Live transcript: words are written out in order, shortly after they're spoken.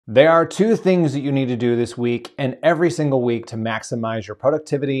There are two things that you need to do this week and every single week to maximize your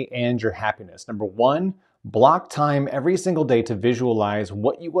productivity and your happiness. Number one, block time every single day to visualize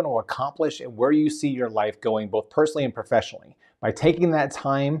what you want to accomplish and where you see your life going, both personally and professionally. By taking that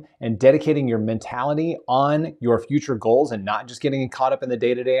time and dedicating your mentality on your future goals and not just getting caught up in the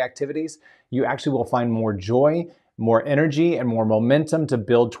day-to-day activities, you actually will find more joy, more energy, and more momentum to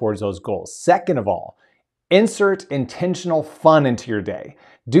build towards those goals. Second of all, insert intentional fun into your day.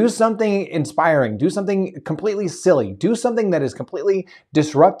 Do something inspiring, do something completely silly, do something that is completely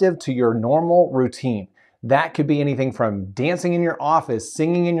disruptive to your normal routine. That could be anything from dancing in your office,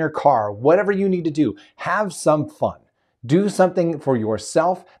 singing in your car, whatever you need to do. Have some fun. Do something for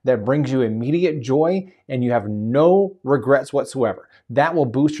yourself that brings you immediate joy and you have no regrets whatsoever. That will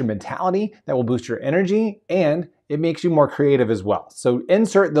boost your mentality, that will boost your energy, and it makes you more creative as well. So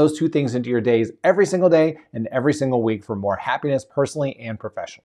insert those two things into your days every single day and every single week for more happiness personally and professionally.